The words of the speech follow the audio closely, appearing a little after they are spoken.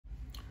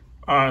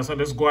So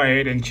let's go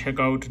ahead and check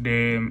out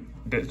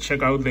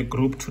the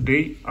group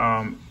today.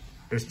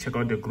 Let's check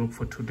out the group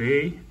for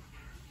today.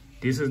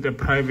 This is the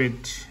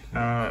private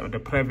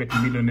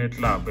millionaire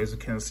club, as you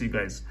can see,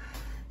 guys.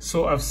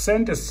 So I've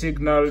sent a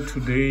signal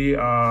today.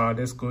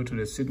 Let's go to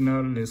the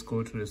signal. Let's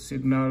go to the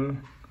signal.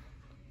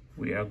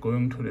 We are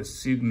going to the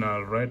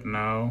signal right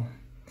now.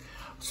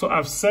 So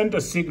I've sent a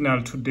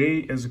signal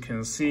today, as you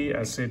can see.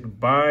 I said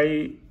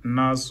buy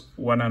NAS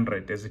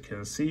 100. As you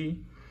can see,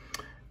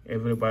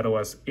 everybody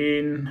was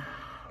in,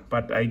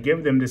 but I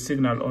gave them the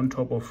signal on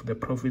top of the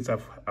profits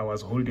I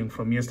was holding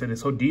from yesterday.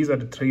 So these are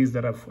the trades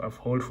that I've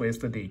held for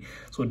yesterday.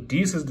 So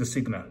this is the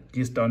signal,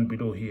 this down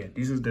below here.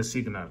 This is the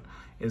signal.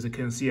 As you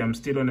can see, I'm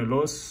still on a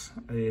loss.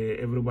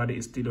 Everybody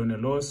is still on a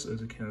loss. As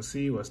you can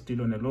see, we're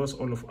still on a loss,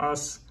 all of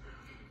us,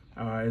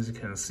 as you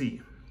can see.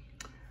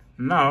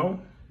 Now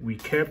we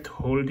kept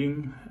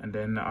holding, and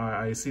then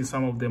I see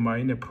some of them are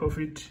in a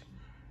profit.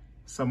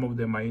 Some of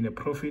them are in a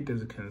profit,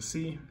 as you can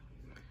see.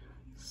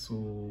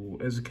 So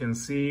as you can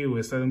see,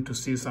 we're starting to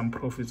see some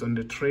profits on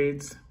the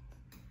trades.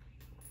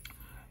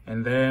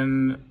 And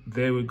then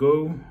there we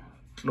go,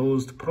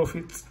 closed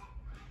profits.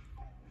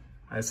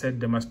 I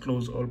said they must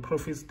close all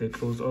profits. They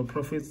closed all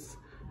profits.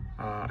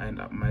 And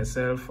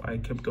myself, I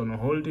kept on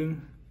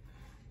holding.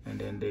 And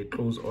then they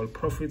close all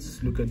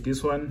profits. Look at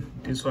this one.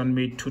 This one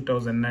made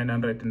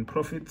 2,900 in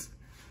profits.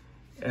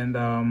 And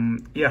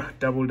yeah,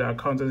 double the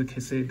accounts. As you can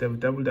see, they've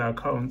doubled the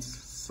accounts.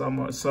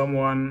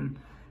 Someone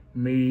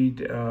made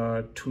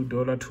 $2,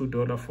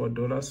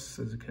 $4,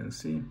 as you can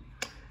see.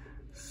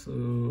 So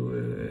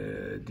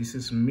this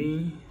is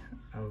me.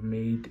 I've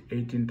made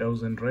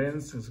 18,000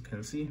 rands, as you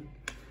can see.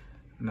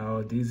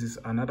 Now this is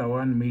another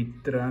one,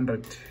 made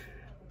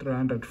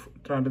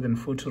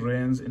 340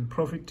 rands in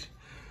profit.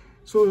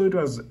 So it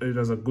was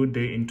a good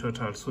day in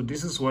total. So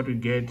this is what we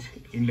get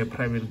in the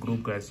private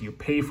group, guys. You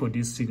pay for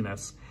these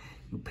signals.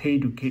 You pay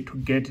to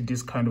get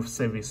this kind of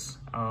service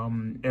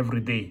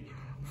every day.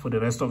 For the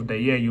rest of the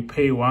year, you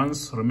pay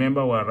once.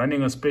 Remember, we're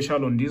running a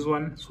special on this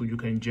one, so you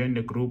can join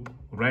the group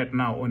right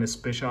now on a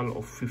special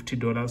of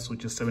 $50,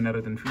 which is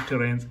 750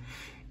 rands.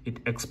 It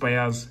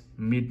expires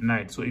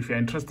midnight. So if you're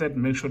interested,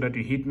 make sure that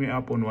you hit me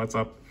up on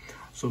WhatsApp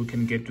so we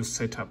can get you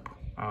set up.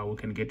 We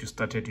can get you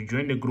started. You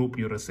join the group,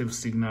 you receive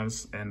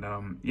signals, and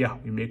yeah,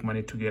 we make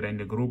money together in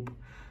the group.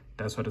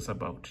 That's what it's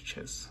about.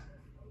 Cheers.